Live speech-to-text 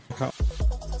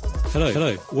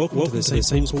Hello. Welcome to the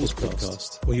St. Paul's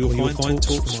podcast, where you will find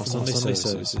talks from our Sunday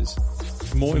services.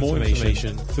 For more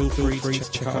information, feel free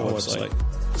to check out our website,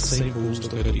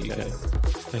 stpauls.co.uk.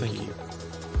 Thank you.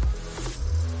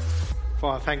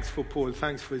 Father, thanks for Paul.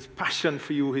 Thanks for his passion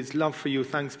for you, his love for you.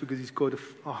 Thanks because he's got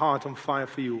a heart on fire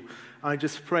for you. I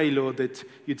just pray, Lord, that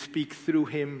you'd speak through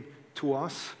him to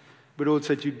us, but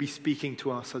also that you'd be speaking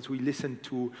to us as we listen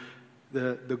to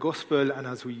the gospel and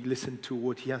as we listen to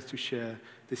what he has to share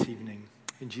this evening.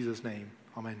 In Jesus' name,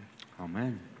 amen.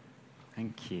 Amen.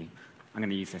 Thank you. I'm going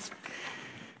to use this.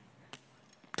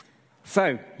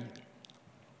 So,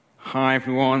 hi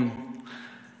everyone.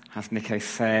 As Nico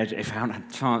said, if I haven't had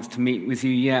a chance to meet with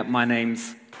you yet, my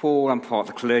name's Paul. I'm part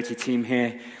of the clergy team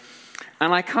here.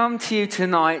 And I come to you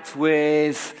tonight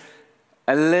with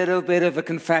a little bit of a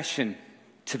confession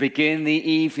to begin the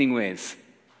evening with.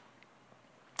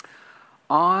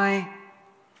 I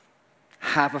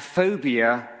have a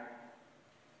phobia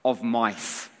of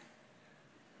mice.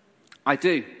 I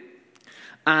do.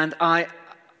 And I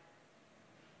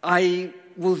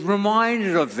was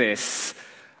reminded of this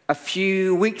a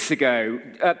few weeks ago.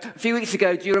 Do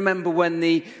you remember when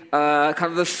the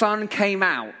the sun came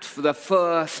out for the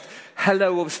first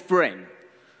hello of spring?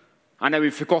 I know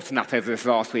we've forgotten that over this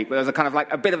last week, but there was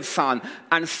a bit of sun,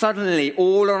 and suddenly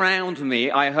all around me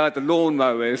I heard the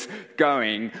lawnmowers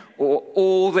going, or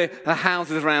all the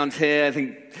houses around here. I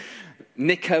think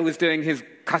Nico was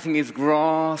cutting his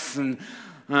grass, and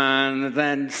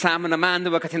then Sam and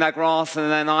Amanda were cutting their grass,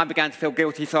 and then I began to feel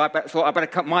guilty, so I thought I better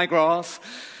cut my grass.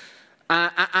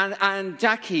 And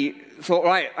Jackie thought,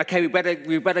 right, okay,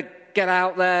 we better get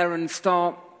out there and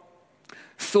start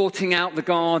sorting out the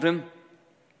garden.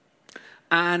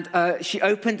 And she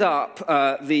opened up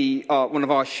one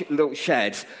of our little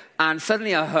sheds, and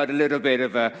suddenly I heard a little bit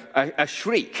of a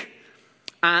shriek.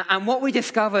 And what we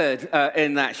discovered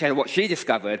in that shed, what she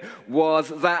discovered, was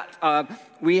that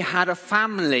we had a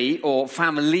family, or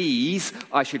families,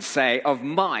 I should say, of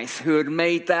mice who had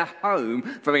made their home,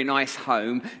 very nice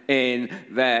home, in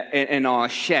our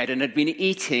shed, and had been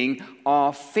eating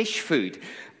our fish food.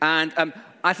 And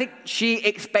I think she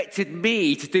expected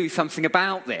me to do something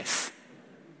about this.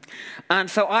 And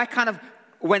so I kind of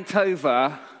went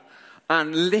over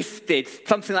and lifted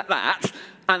something like that,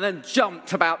 and then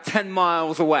jumped about 10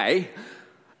 miles away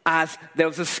as there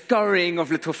was a scurrying of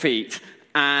little feet.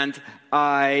 And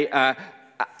I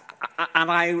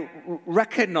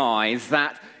recognized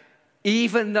that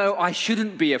even though I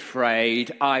shouldn't be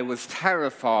afraid, I was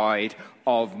terrified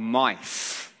of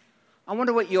mice. I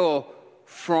wonder what you're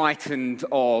frightened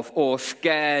of or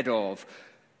scared of.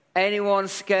 Anyone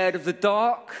scared of the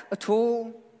dark at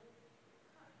all?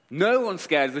 No one's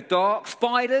scared of the dark.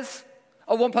 Spiders?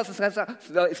 Oh, one person scared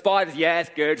of spiders. Yes,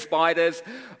 good. Spiders.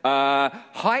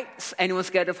 Heights? Anyone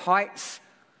scared of heights?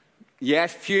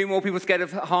 Yes, few more people scared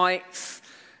of heights.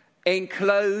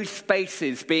 Enclosed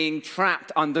spaces, being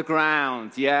trapped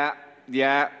underground.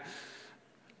 Yeah.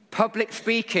 Public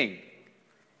speaking.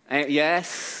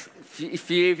 Yes,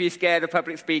 few of you scared of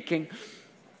public speaking.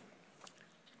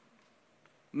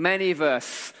 Many of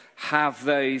us have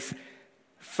those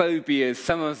phobias,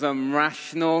 some of them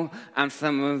rational and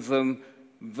some of them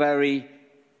very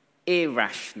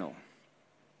irrational.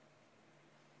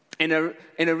 In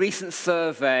a recent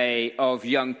survey of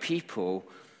young people,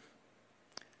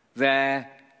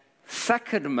 their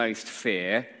second most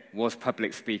fear was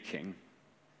public speaking.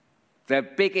 Their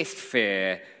biggest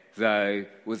fear, though,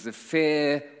 was the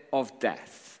fear of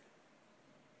death.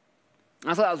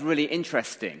 I thought that was really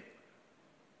interesting.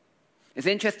 It's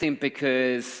interesting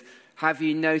because have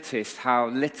you noticed how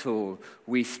little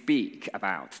we speak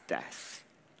about death?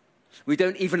 We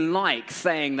don't even like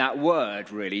saying that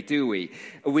word, really, do we?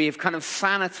 We've kind of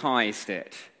sanitized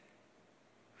it.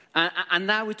 And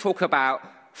now we talk about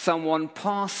someone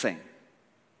passing.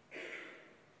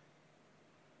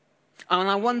 And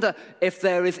I wonder if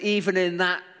there is even in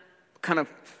that kind of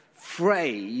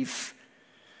phrase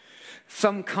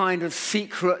some kind of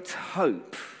secret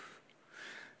hope.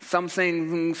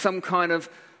 Some kind of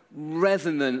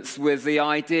resonance with the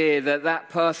idea that that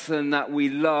person that we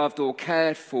loved or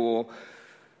cared for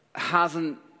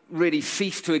hasn't really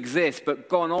ceased to exist but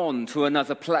gone on to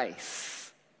another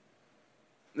place.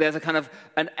 There's a kind of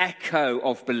an echo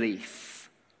of belief,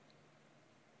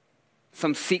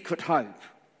 some secret hope.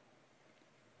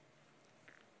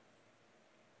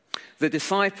 The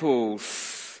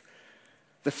disciples,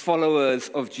 the followers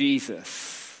of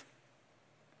Jesus,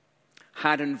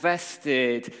 had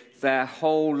invested their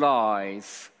whole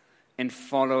lives in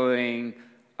following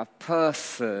a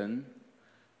person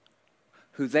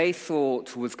who they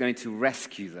thought was going to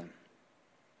rescue them.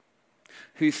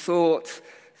 who thought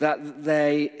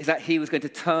that he was going to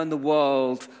turn the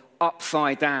world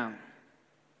upside down.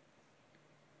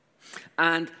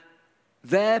 And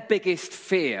their biggest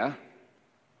fear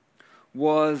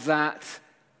was that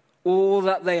all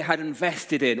that they had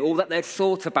invested in, all that they'd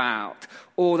thought about,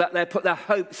 all that they'd put their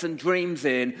hopes and dreams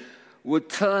in would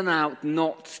turn out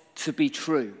not to be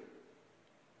true.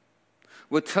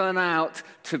 Would turn out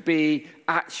to be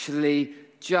actually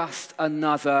just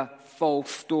another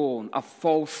false dawn, a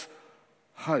false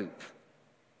hope.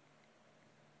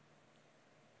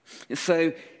 It's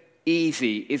so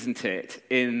easy, isn't it,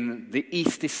 in the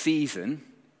Easter season,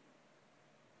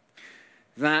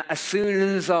 that as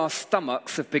soon as our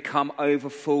stomachs have become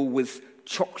overfull with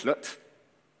chocolate,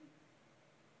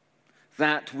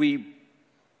 that we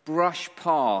brush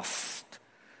past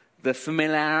the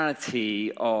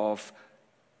familiarity of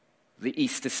the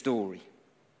Easter story,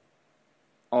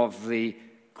 of the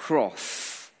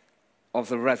cross, of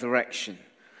the resurrection.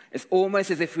 It's almost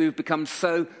as if we've become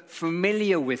so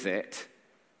familiar with it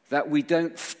that we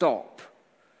don't stop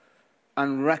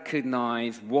and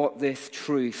recognize what this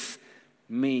truth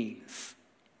means.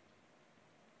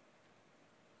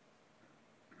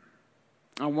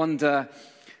 I wonder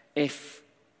if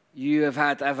you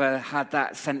have ever had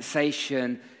that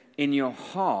sensation in your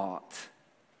heart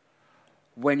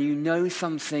when you know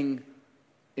something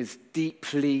is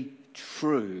deeply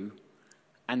true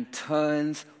and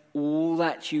turns all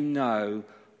that you know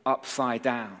upside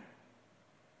down.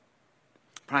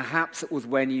 Perhaps it was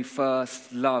when you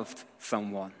first loved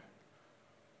someone,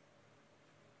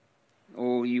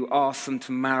 or you asked them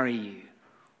to marry you,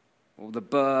 or the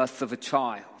birth of a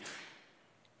child.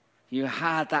 You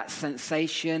had that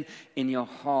sensation in your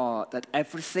heart that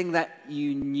everything that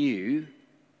you knew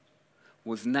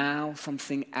was now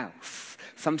something else.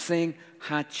 Something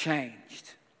had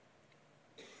changed.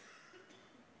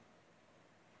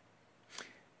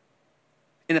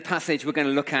 In the passage we're going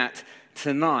to look at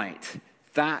tonight,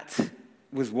 that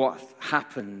was what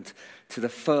happened to the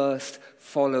first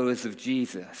followers of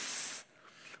Jesus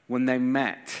when they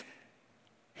met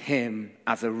him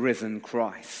as a risen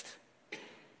Christ.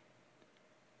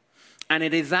 And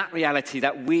it is that reality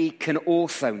that we can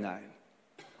also know.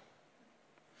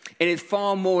 It is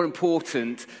far more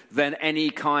important than any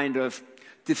kind of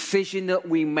decision that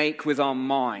we make with our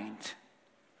mind.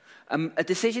 A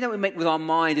decision that we make with our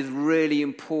mind is really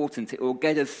important. It will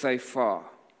get us so far.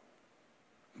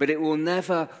 But it will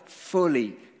never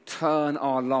fully turn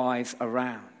our lives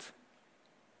around.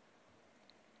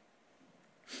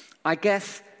 I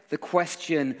guess the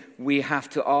question we have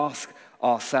to ask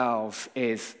ourselves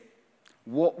is,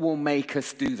 what will make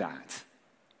us do that?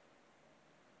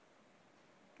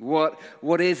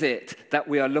 What is it that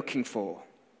we are looking for?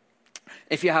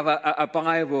 If you have a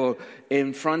Bible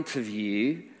in front of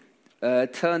you,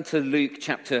 turn to Luke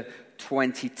chapter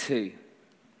 22.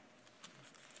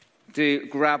 Do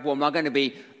grab one. I'm going to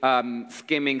be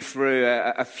skimming through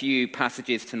a few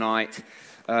passages tonight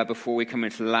before we come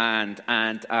into land.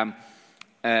 And or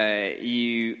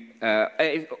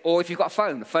if you've got a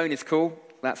phone, the phone is cool.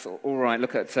 That's all right.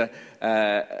 Look at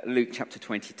Luke chapter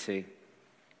 22.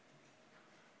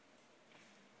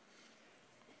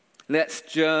 Let's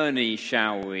journey,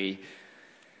 shall we,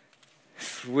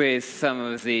 with some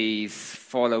of these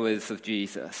followers of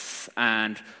Jesus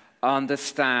and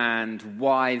understand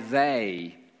why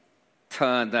they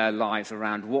turned their lives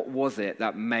around. What was it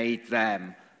that made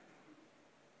them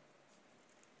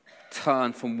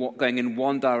turn from going in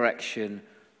one direction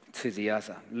to the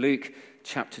other? Luke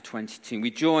chapter 22.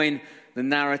 We join the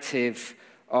narrative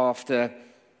after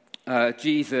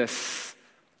Jesus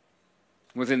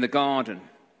was in the garden.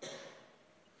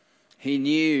 He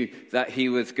knew that he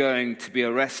was going to be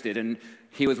arrested, and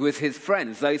he was with his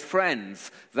friends, those friends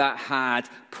that had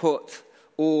put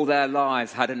all their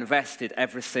lives, had invested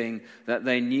everything that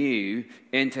they knew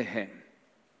into him.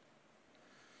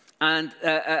 And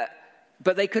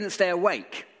but they couldn't stay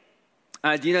awake.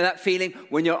 Do you know that feeling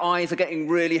when your eyes are getting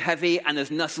really heavy and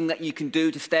there's nothing that you can do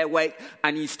to stay awake,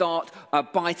 and you start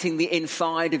biting the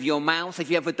inside of your mouth? Have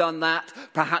you ever done that?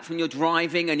 Perhaps when you're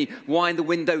driving and you wind the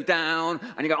window down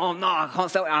and you go, oh no, I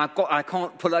can't stay awake, I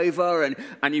can't pull over,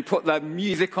 and you put the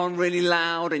music on really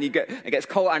loud and it gets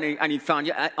cold and you find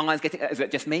your eyes getting, is it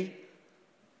just me?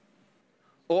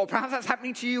 Or perhaps that's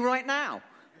happening to you right now.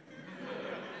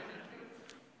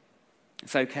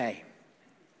 It's okay.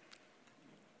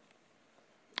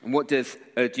 And what does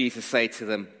Jesus say to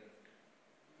them?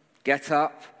 Get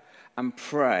up and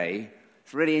pray.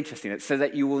 It's really interesting. It's so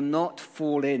that you will not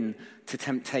fall into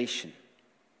temptation.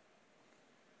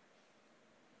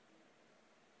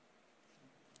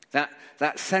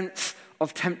 That sense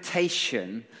of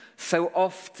temptation so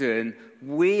often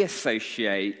we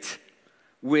associate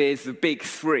with the big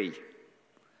three: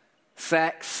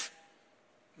 sex,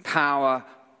 power,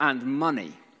 and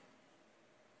money.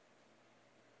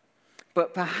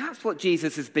 But perhaps what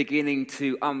Jesus is beginning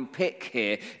to unpick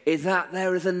here is that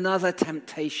there is another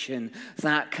temptation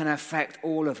that can affect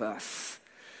all of us.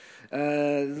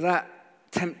 That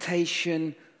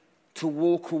temptation to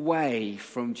walk away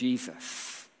from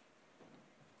Jesus,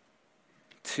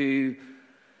 to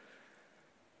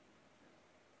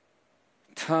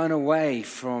turn away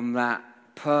from that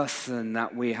person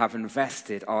that we have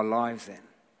invested our lives in.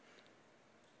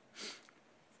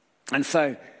 And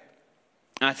so,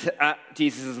 at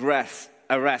Jesus' arrest,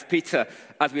 Peter,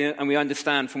 as we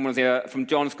understand from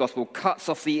John's Gospel, cuts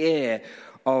off the ear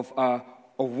of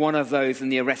one of those in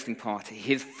the arresting party.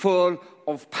 He's full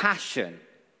of passion,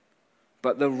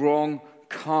 but the wrong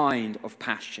kind of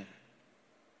passion.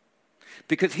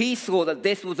 Because he saw that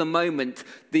this was a moment,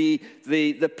 the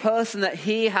person that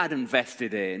he had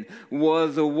invested in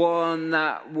was the one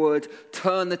that would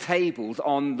turn the tables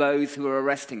on those who were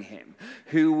arresting him,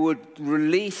 who would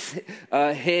release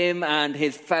him and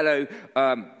his fellow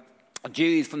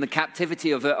Jews from the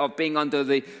captivity of being under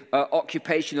the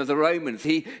occupation of the Romans.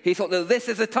 He thought that this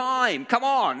is the time. Come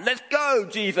on, let's go,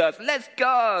 Jesus, let's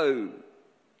go.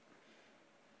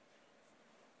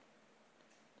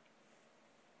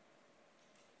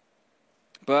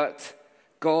 But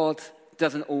God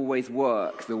doesn't always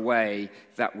work the way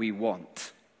that we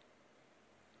want,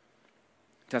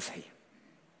 does he?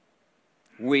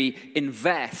 We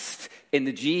invest in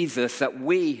the Jesus that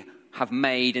we have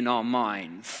made in our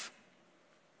minds,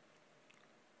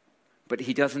 but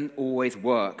he doesn't always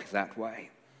work that way.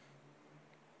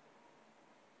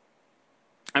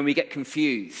 And we get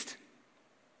confused,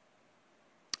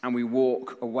 and we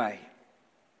walk away,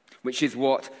 which is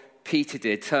what Peter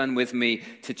did. Turn with me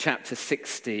to chapter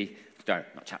 60. No,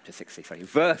 not chapter 60, sorry.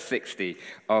 Verse 60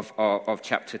 of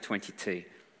chapter 22.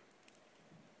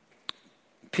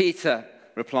 Peter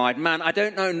replied, "Man, I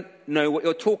don't know what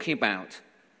you're talking about."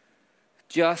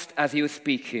 Just as he was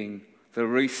speaking, the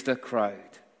rooster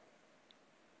crowed.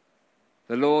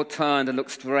 The Lord turned and looked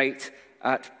straight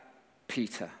at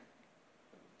Peter.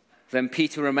 Then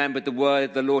Peter remembered the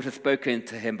word the Lord had spoken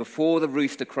to him. "Before the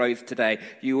rooster crows today,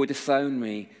 you will disown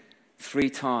me 3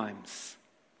 times.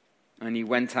 And he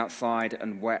went outside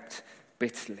and wept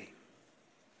bitterly.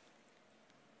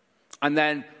 And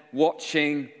then,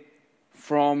 watching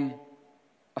from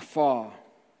afar,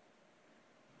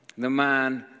 the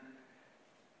man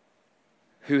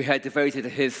who had devoted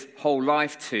his whole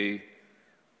life to,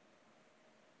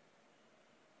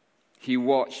 he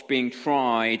watched being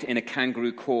tried in a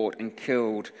kangaroo court and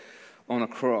killed on a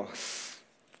cross.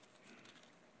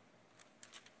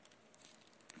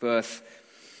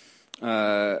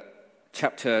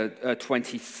 Chapter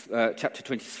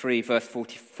 23, verse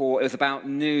 44. It was about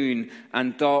noon,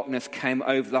 and darkness came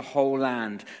over the whole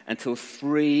land until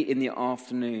 3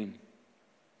 p.m.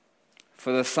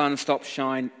 For the sun stopped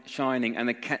shining, and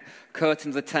the curtain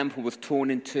of the temple was torn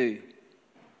in two.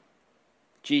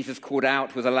 Jesus called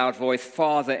out with a loud voice,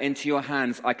 "Father, into your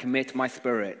hands I commit my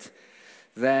spirit."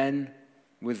 Then,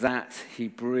 with that, he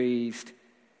breathed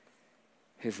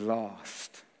his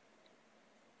last.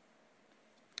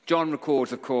 John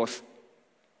records, of course,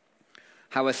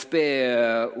 how a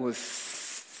spear was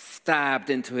stabbed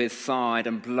into his side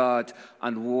and blood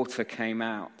and water came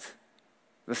out.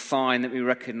 The sign that we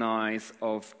recognize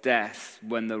of death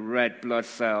when the red blood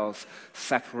cells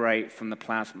separate from the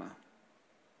plasma.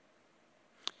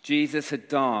 Jesus had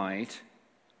died,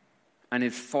 and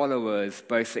his followers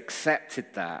both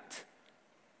accepted that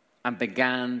and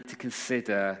began to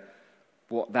consider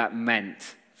what that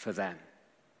meant for them.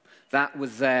 That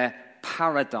was their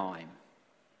paradigm.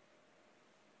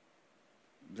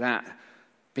 That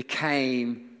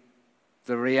became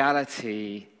the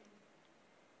reality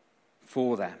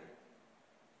for them.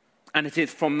 And it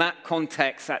is from that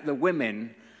context that the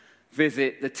women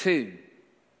visit the tomb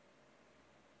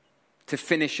to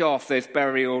finish off those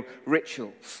burial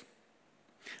rituals.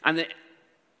 And it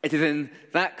is in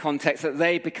that context that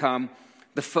they become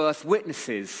the first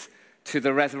witnesses to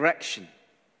the resurrection.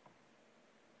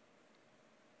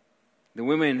 The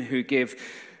women who give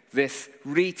this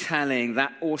retelling,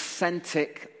 that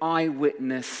authentic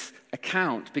eyewitness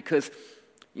account. Because,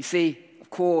 you see, of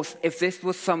course, if this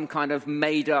was some kind of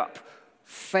made-up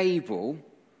fable,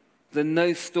 then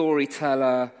no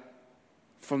storyteller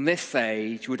from this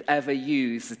age would ever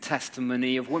use the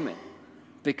testimony of women.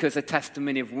 Because the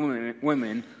testimony of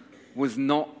women was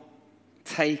not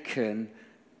taken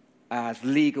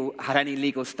had any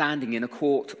legal standing in a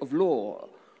court of law.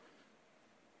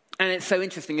 And it's so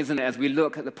interesting, isn't it, as we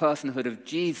look at the personhood of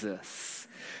Jesus,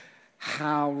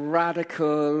 how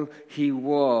radical he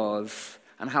was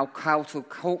and how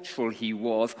countercultural he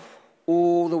was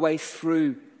all the way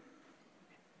through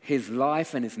his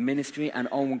life and his ministry and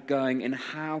ongoing in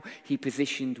how he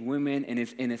positioned women in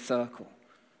his inner circle.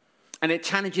 And it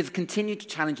continues to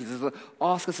challenge us,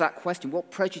 ask us that question, what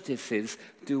prejudices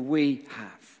do we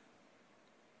have?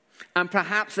 And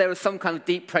perhaps there is some kind of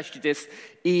deep prejudice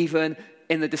even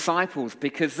in the disciples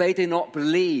because they do not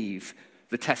believe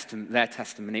their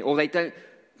testimony, or they don't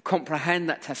comprehend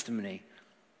that testimony.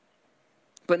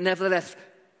 But nevertheless,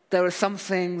 there is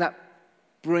something that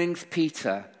brings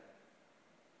Peter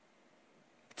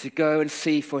to go and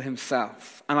see for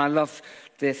himself. And I love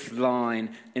this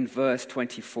line in verse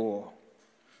 24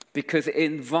 because it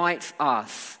invites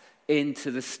us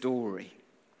into the story.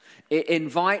 It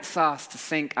invites us to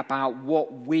think about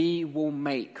what we will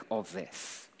make of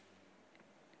this.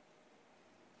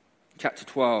 Verse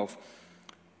 12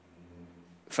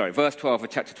 of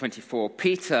chapter 24.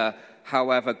 Peter,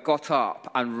 however, got up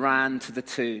and ran to the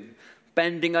tomb.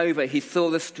 Bending over, he saw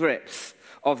the strips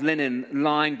of linen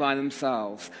lying by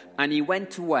themselves. And he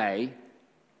went away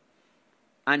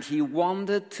and he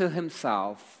wondered to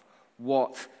himself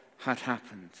what had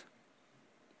happened.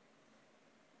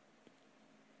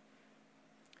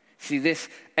 See, this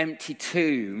empty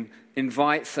tomb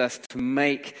invites us to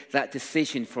make that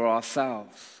decision for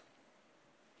ourselves.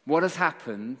 What has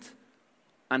happened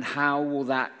and how will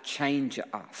that change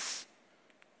us?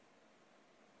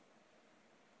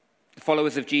 The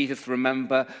followers of Jesus,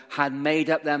 remember, had made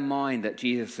up their mind that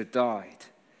Jesus had died.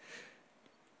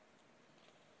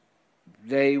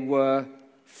 They were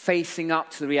facing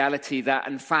up to the reality that,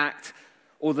 in fact,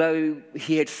 although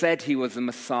he had said he was the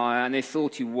Messiah and they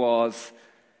thought he was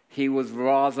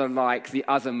rather like the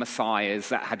other Messiahs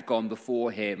that had gone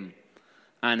before him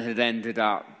and had ended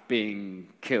up being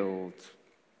killed,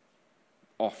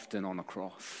 often on a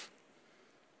cross.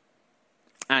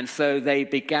 And so they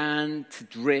began to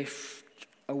drift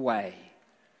away,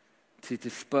 to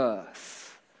disperse,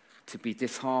 to be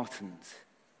disheartened.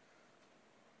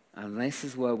 And this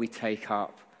is where we take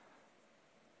up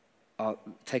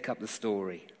the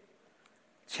story.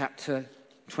 Chapter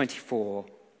 24,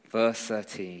 verse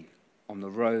 13, on the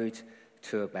road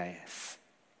to Emmaus.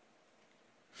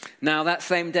 Now that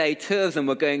same day, two of them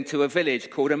were going to a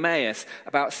village called Emmaus,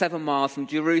 about 7 miles from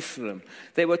Jerusalem.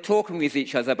 They were talking with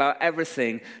each other about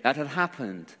everything that had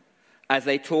happened. As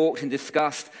they talked and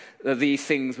discussed these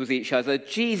things with each other,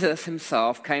 Jesus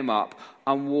himself came up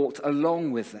and walked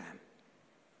along with them.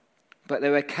 But they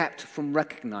were kept from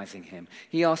recognizing him.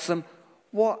 He asked them,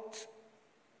 "What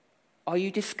are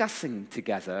you discussing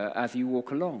together as you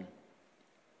walk along?"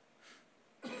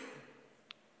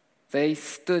 They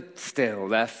stood still,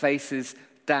 their faces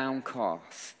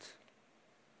downcast.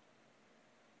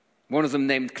 One of them,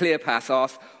 named Cleopas,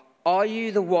 asked, Are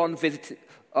you the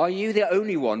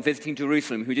only one visiting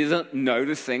Jerusalem who doesn't know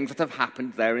the things that have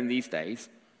happened there in these days?"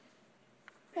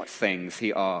 "What things?"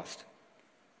 he asked.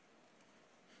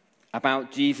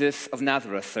 "About Jesus of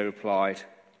Nazareth," they replied.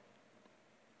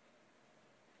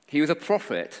 "He was a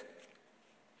prophet,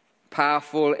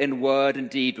 powerful in word and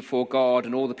deed before God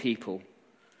and all the people.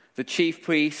 The chief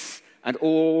priests and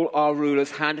all our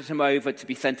rulers handed him over to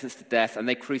be sentenced to death, and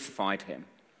they crucified him.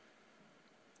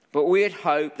 But we had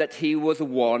hoped that he was the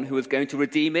one who was going to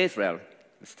redeem Israel."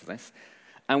 Listen to this.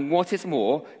 "And what is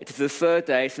more, it is the third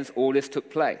day since all this took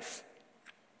place.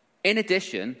 In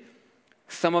addition,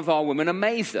 some of our women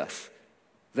amazed us.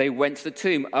 They went to the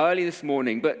tomb early this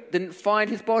morning, but didn't find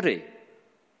his body.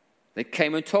 They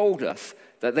came and told us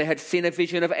that they had seen a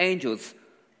vision of angels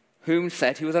whom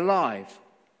said he was alive.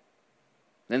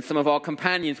 Then some of our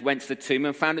companions went to the tomb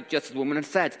and found it just as the woman had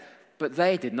said, but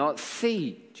they did not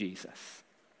see Jesus."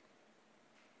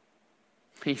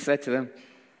 He said to them,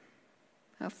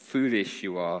 "How foolish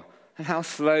you are, and how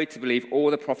slow to believe all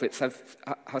the prophets have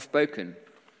spoken.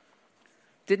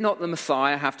 Did not the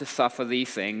Messiah have to suffer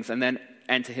these things and then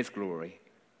enter his glory?"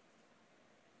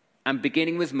 And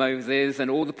beginning with Moses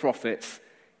and all the prophets,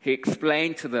 he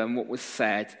explained to them what was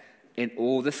said in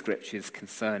all the scriptures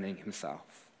concerning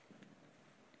himself.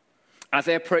 As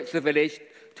they approached the village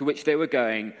to which they were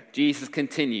going, Jesus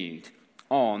continued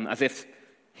on as if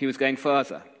he was going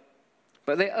further.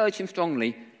 But they urged him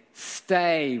strongly,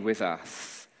 "Stay with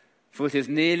us, for it is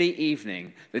nearly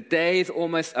evening. The day is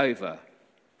almost over."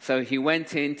 So he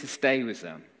went in to stay with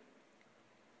them.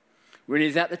 When he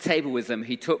was at the table with them,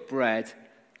 he took bread,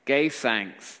 gave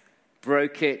thanks,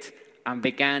 broke it, and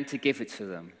began to give it to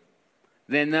them.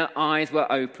 Then their eyes were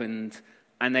opened,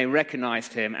 and they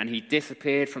recognized him, and he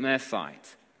disappeared from their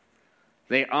sight.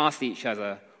 They asked each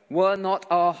other, "Were not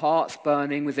our hearts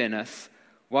burning within us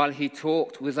while he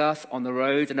talked with us on the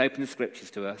road and opened the scriptures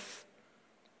to us?"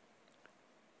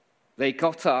 They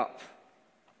got up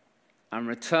and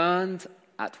returned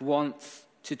at once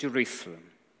to Jerusalem.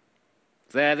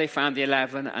 There they found the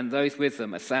 11 and those with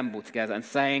them assembled together and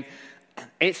saying,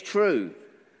 "It's true,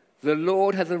 the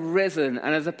Lord has arisen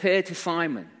and has appeared to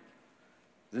Simon."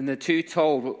 Then the two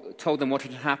told them what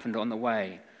had happened on the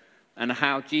way and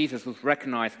how Jesus was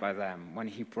recognized by them when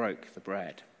he broke the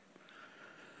bread.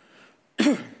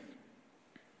 I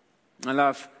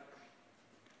love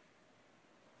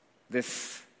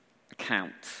this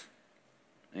account.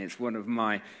 It's one of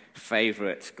my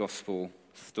favorite gospel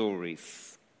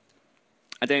stories.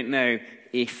 I don't know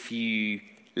if you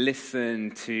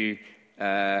listen to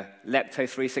Lepto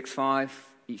 365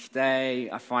 each day.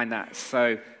 I find that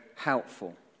so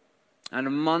helpful. And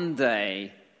on Monday,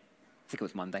 I think it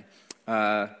was Monday,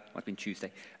 might have been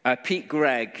Tuesday, Pete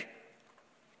Gregg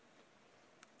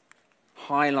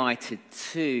highlighted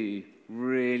two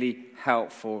really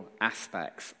helpful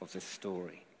aspects of this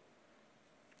story.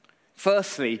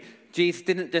 Firstly, Jesus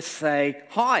didn't just say,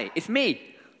 "Hi, it's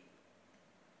me,"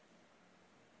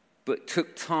 but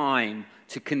took time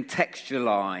to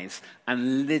contextualize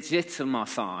and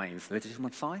legitimize. Is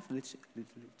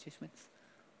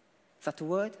that the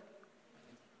word?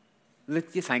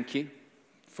 Thank you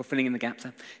for filling in the gaps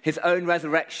there. His own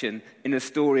resurrection in the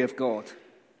story of God.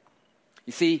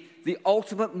 You see, the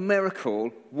ultimate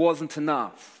miracle wasn't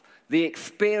enough. The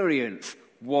experience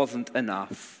wasn't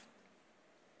enough.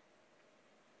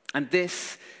 And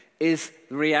this is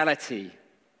the reality,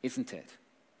 isn't it?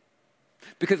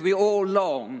 Because we all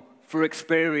long for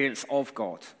experience of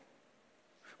God.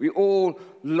 We all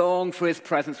long for his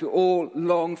presence. We all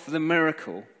long for the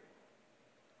miracle.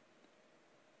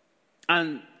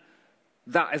 And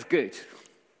that is good.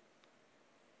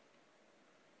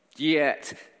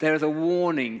 Yet there is a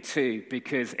warning too,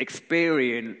 because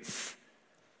experiences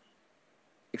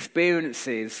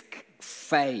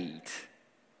fade,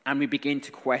 and we begin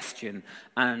to question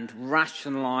and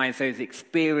rationalize those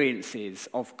experiences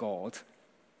of God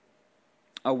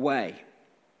away,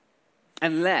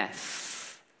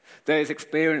 unless those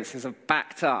experiences are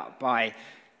backed up by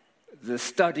the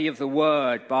study of the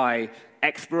Word, by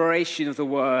exploration of the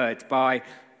Word, by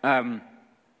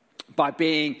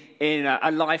being in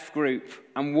a life group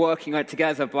and working it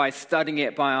together, by studying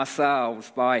it by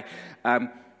ourselves, by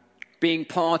being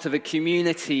part of a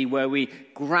community where we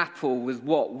grapple with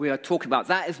what we are talking about.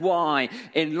 That is why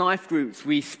in life groups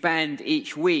we spend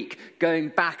each week going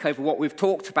back over what we've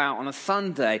talked about on a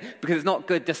Sunday, because it's not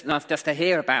good just enough just to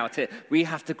hear about it. We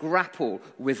have to grapple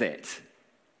with it.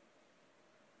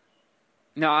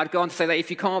 Now, I'd go on to say that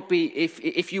if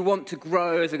you want to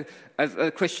grow as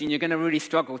a Christian, you're going to really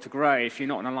struggle to grow if you're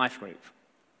not in a life group.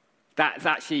 That's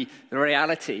actually the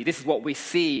reality. This is what we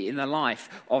see in the life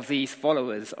of these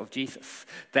followers of Jesus.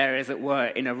 They're, as it were,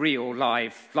 in a real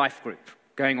live life group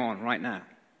going on right now.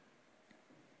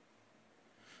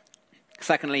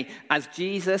 Secondly, as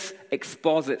Jesus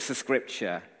exposits the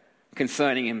scripture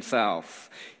concerning himself,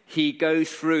 he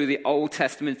goes through the Old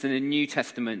Testament and the New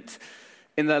Testament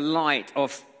in the light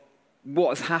of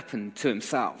what has happened to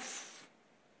himself.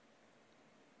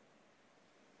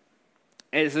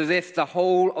 It's as if the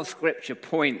whole of Scripture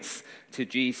points to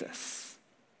Jesus.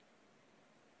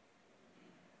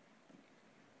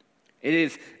 It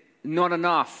is not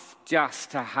enough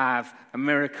just to have a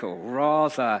miracle.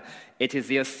 Rather, it is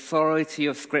the authority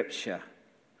of Scripture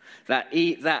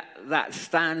that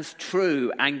stands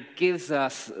true and gives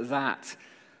us that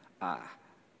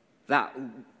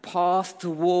path to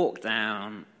walk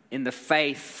down in the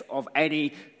face of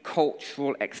any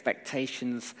cultural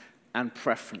expectations and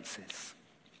preferences.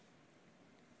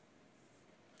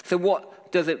 So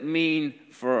what does it mean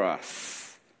for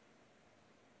us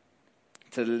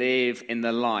to live in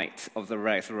the light of the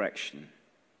resurrection?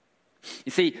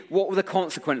 You see, what were the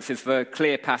consequences for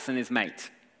Cleopas and his mate?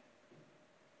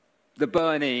 The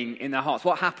burning in their hearts.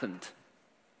 What happened?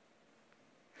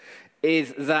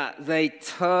 Is that they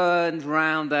turned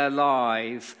round their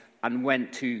lives and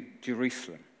went to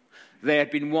Jerusalem. They had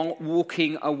been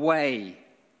walking away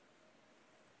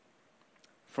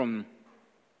from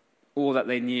all that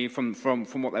they knew, from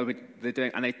what they were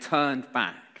doing, and they turned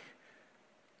back.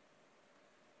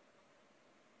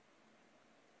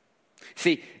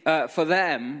 See, for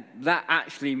them, that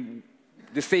actually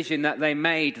decision that they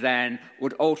made then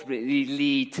would ultimately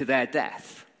lead to their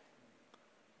death.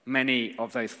 Many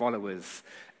of those followers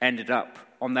ended up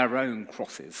on their own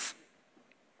crosses.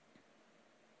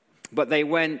 But they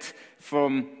went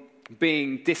from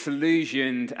being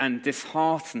disillusioned and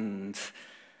disheartened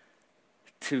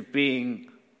to being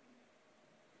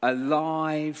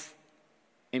alive,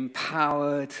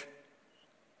 empowered,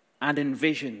 and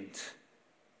envisioned.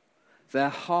 Their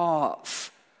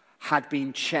hearts had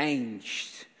been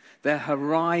changed. Their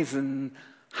horizon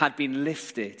had been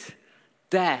lifted.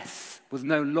 Death was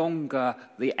no longer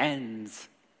the end.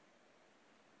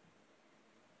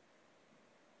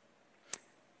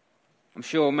 I'm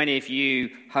sure many of you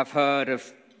have heard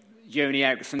of Joni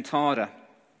Eareckson Tada.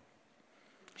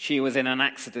 She was in an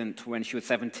accident when she was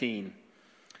 17.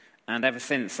 And ever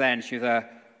since then, she was a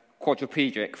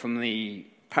quadriplegic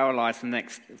paralyzed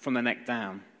from the neck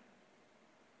down.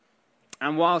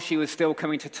 And while she was still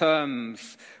coming to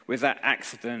terms with that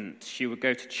accident, she would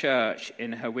go to church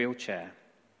in her wheelchair.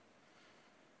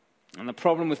 And the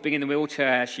problem with being in the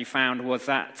wheelchair, she found, was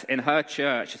that in her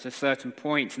church, at a certain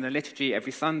point in the liturgy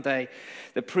every Sunday,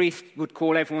 the priest would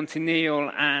call everyone to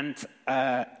kneel, and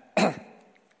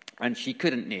she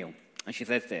couldn't kneel. And she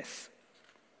says this: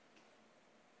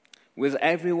 "With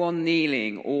everyone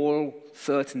kneeling, all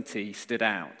certainty stood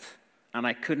out, and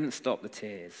I couldn't stop the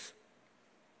tears.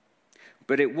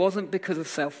 But it wasn't because of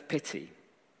self-pity.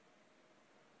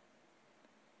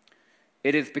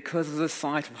 It is because of the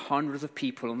sight of hundreds of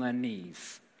people on their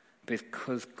knees,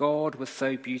 because God was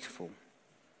so beautiful.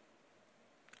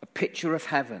 A picture of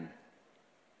heaven.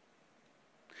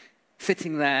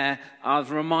 Sitting there, I was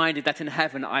reminded that in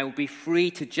heaven I will be free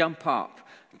to jump up,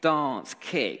 dance,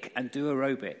 kick, and do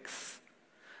aerobics.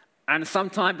 And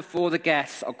sometime before the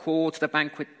guests are called to the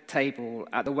banquet table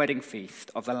at the wedding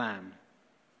feast of the Lamb,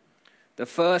 the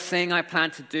first thing I plan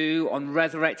to do on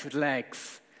resurrected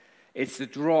legs is to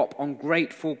drop on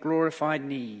grateful, glorified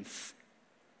knees.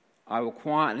 I will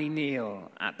quietly kneel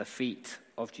at the feet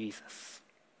of Jesus."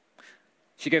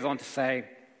 She goes on to say,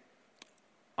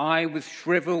 "I with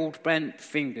shriveled, bent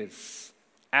fingers,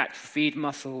 atrophied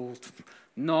muscles,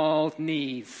 gnarled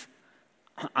knees,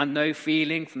 and no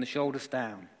feeling from the shoulders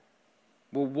down,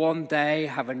 will one day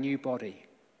have a new body,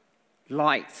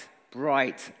 light,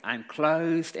 bright, and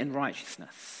clothed in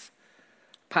righteousness,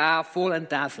 powerful and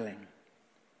dazzling.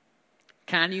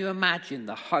 Can you imagine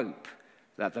the hope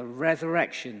that the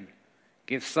resurrection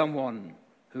gives someone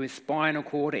who is spinal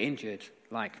cord injured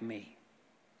like me?"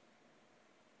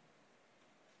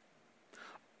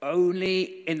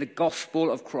 Only in the gospel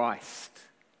of Christ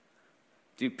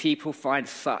do people find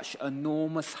such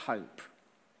enormous hope.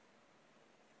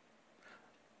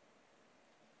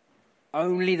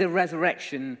 Only the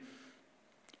resurrection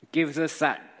gives us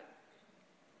that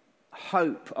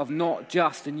hope of not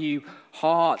just a new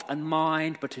heart and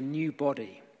mind, but a new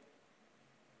body.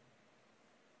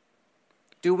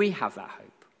 Do we have that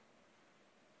hope?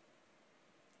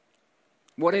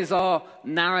 What is our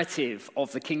narrative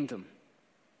of the kingdom?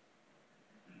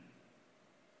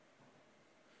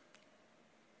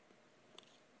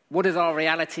 What is our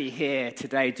reality here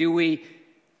today? Do we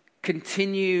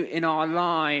continue in our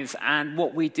lives and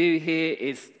what we do here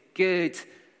is good,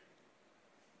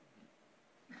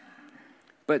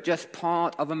 but just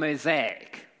part of a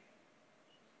mosaic,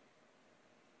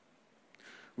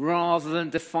 rather than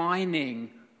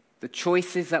defining the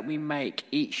choices that we make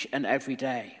each and every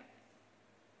day?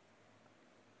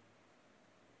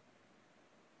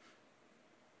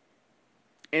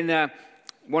 In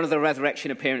one of the resurrection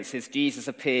appearances, Jesus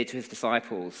appeared to his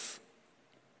disciples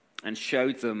and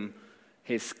showed them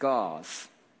his scars.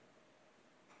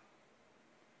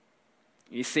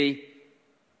 You see,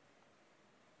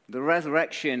 the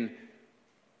resurrection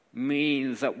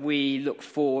means that we look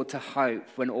forward to hope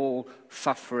when all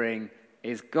suffering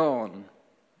is gone.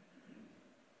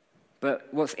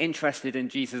 But what's interesting in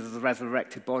Jesus'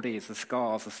 resurrected body is the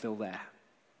scars are still there.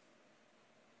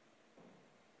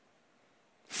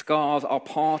 Scars are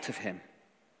part of him.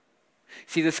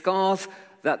 See, the scars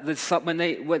that when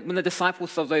the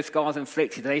disciples saw those scars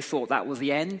inflicted, they thought that was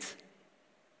the end.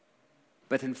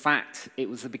 But in fact, it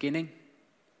was the beginning.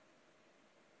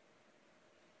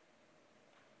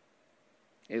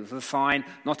 It was a sign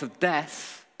not of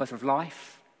death, but of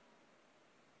life.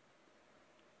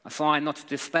 A sign not of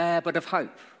despair, but of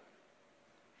hope.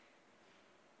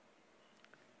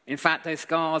 In fact, those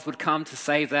scars would come to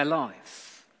save their lives.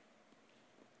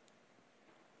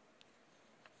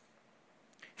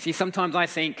 See, sometimes I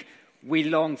think we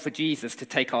long for Jesus to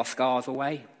take our scars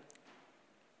away,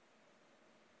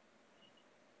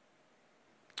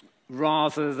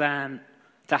 rather than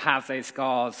to have those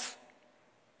scars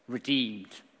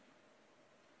redeemed,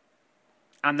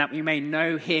 and that we may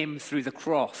know him through the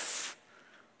cross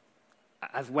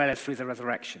as well as through the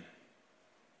resurrection.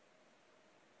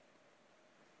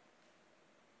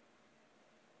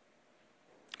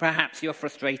 Perhaps you're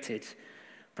frustrated.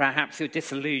 Perhaps you're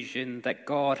disillusioned that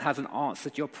God hasn't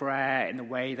answered your prayer in the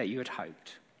way that you had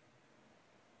hoped.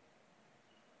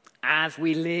 As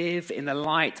we live in the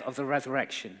light of the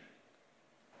resurrection,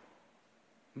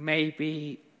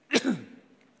 maybe,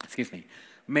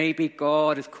 maybe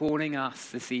God is calling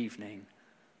us this evening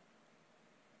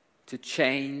to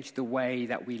change the way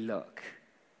that we look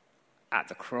at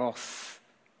the cross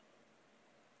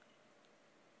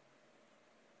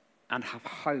and have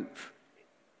hope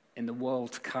in the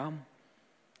world to come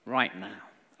right now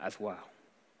as well.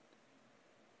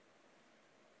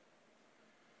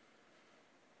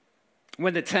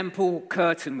 When the temple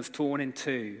curtain was torn in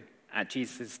two at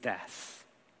Jesus' death,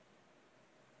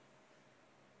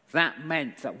 that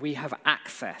meant that we have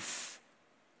access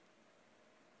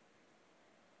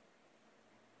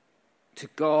to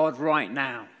God right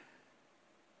now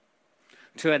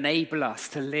to enable us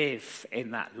to live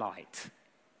in that light.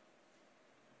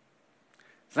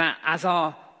 That as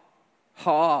our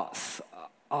hearts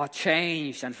are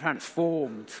changed and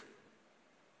transformed,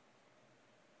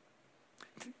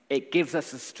 it gives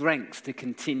us the strength to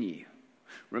continue.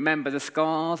 Remember, the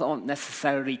scars aren't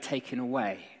necessarily taken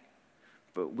away,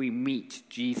 but we meet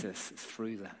Jesus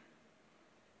through them.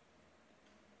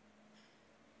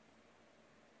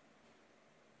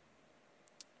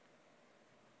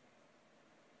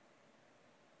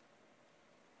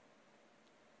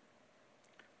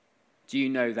 Do you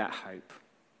know that hope?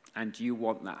 And do you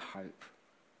want that hope?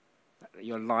 That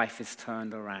your life is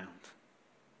turned around.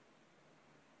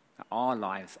 That our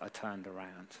lives are turned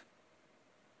around.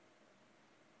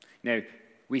 You know,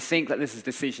 we think that this is a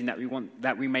decision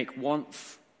that we make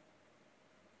once,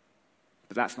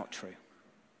 but that's not true.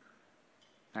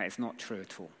 That is not true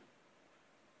at all.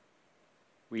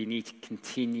 We need to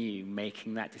continue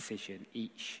making that decision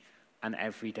each and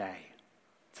every day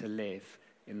to live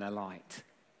in the light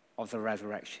of the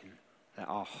resurrection, that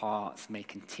our hearts may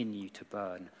continue to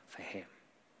burn for him.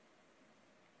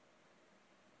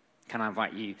 Can I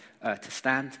invite you to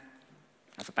stand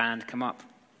as a band come up?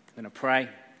 I'm going to pray.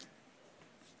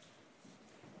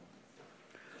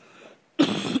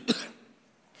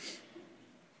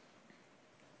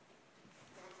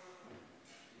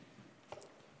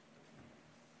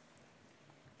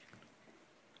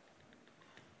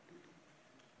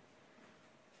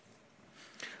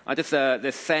 I just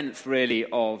this sense really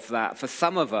of that for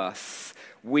some of us,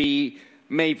 we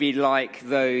may be like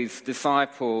those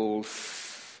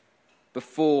disciples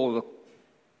before the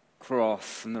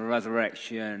cross and the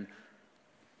resurrection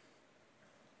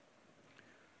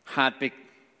have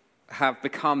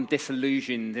become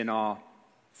disillusioned in our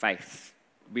faith.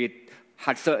 We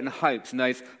had certain hopes, and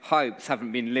those hopes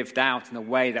haven't been lived out in the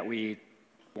way that we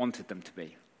wanted them to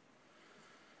be.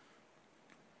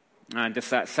 And just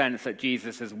that sense that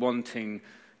Jesus is wanting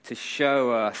to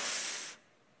show us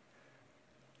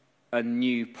a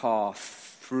new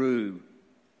path through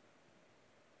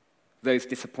those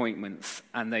disappointments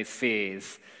and those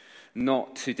fears,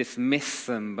 not to dismiss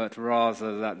them, but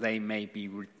rather that they may be,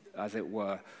 as it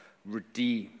were,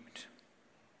 redeemed.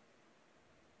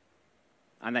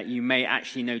 And that you may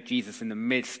actually know Jesus in the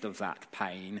midst of that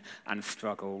pain and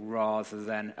struggle rather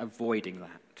than avoiding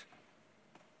that.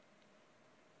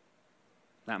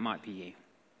 That might be you.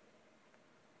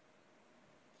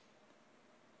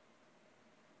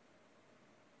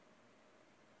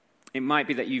 It might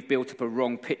be that you've built up a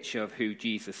wrong picture of who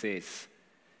Jesus is.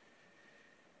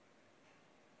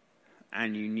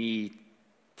 And you need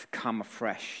to come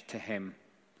afresh to him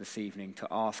this evening, to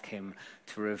ask him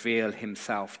to reveal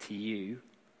himself to you.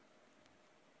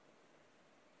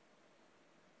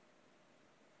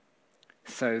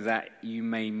 So that you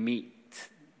may meet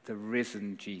the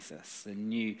risen Jesus,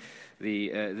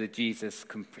 the Jesus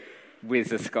with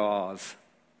the scars.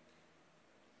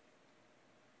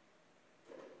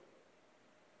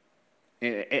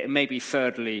 It may be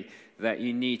thirdly that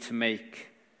you need to make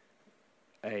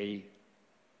a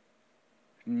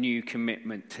new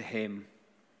commitment to him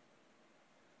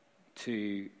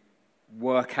to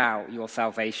work out your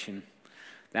salvation.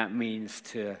 That means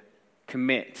to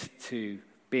commit to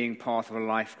being part of a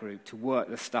life group, to work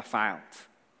the stuff out.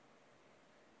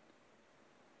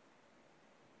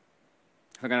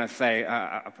 We're going to say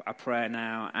a prayer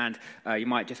now, and you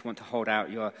might just want to hold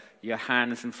out your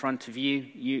hands in front of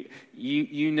you.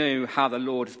 You know how the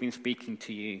Lord has been speaking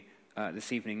to you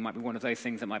this evening. It might be one of those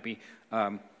things that might be,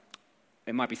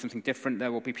 it might be something different.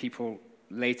 There will be people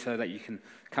later that you can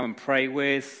come and pray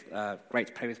with, great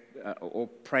to pray with, or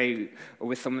pray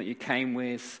with someone that you came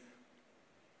with.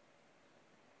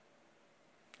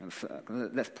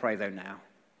 Let's pray though now.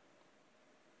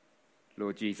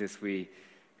 Lord Jesus, we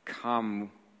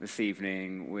come this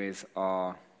evening with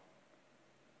our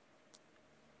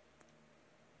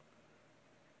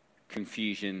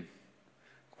confusion,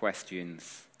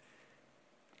 questions,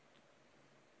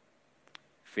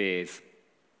 fears,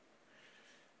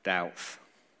 doubts.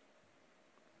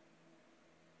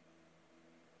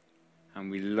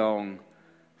 And we long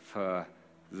for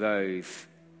those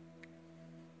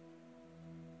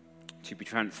to be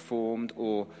transformed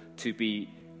or to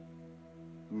be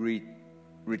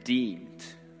redeemed.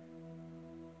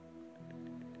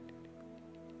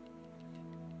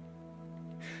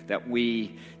 That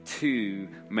we too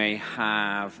may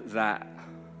have that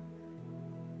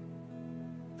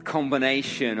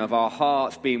combination of our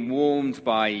hearts being warmed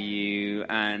by you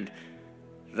and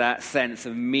that sense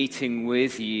of meeting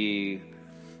with you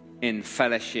in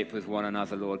fellowship with one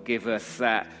another, Lord. Give us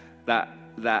that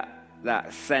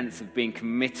sense of being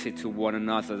committed to one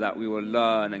another, that we will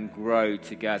learn and grow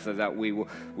together, that we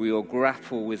will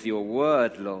grapple with your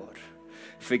word, Lord.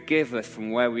 Forgive us from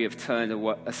where we have turned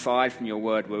aside from your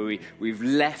word, where we've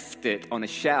left it on a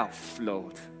shelf,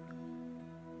 Lord.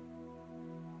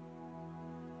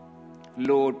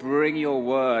 Lord, bring your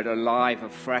word alive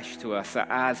afresh to us, that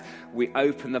as we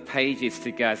open the pages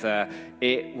together,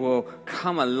 it will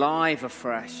come alive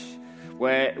afresh,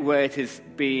 where it has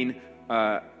been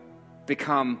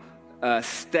become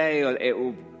stale.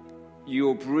 You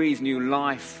will breathe new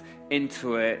life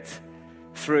into it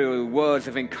through words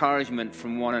of encouragement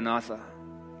from one another.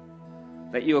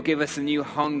 That you will give us a new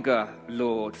hunger,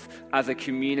 Lord, as a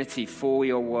community for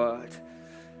your word.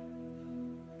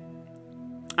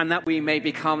 And that we may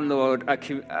become, Lord,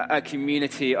 a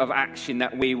community of action,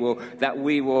 that we will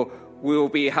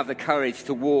have the courage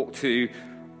to walk to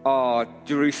our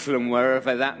Jerusalem,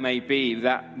 wherever that may be.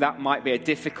 That might be a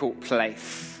difficult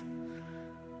place.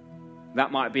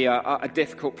 That might be a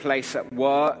difficult place at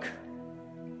work.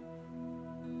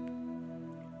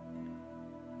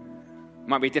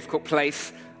 Might be a difficult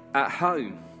place at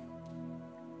home.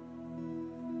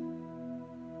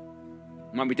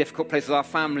 Might be a difficult place with our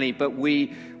family, but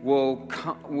we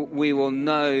will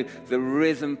know the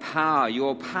risen power,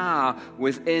 your power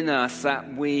within us,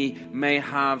 that we may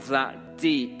have that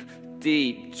deep,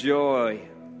 deep joy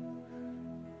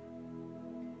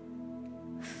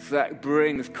that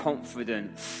brings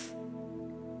confidence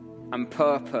and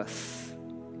purpose.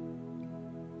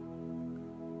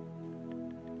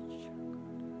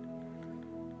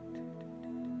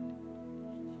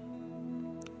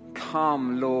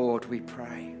 Come, Lord, we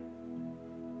pray.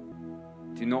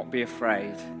 Do not be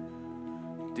afraid.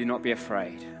 Do not be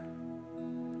afraid.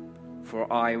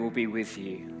 For I will be with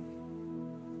you.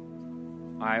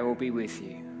 I will be with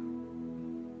you.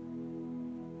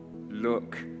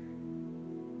 Look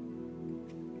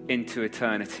into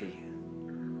eternity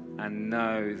and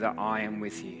know that I am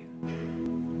with you.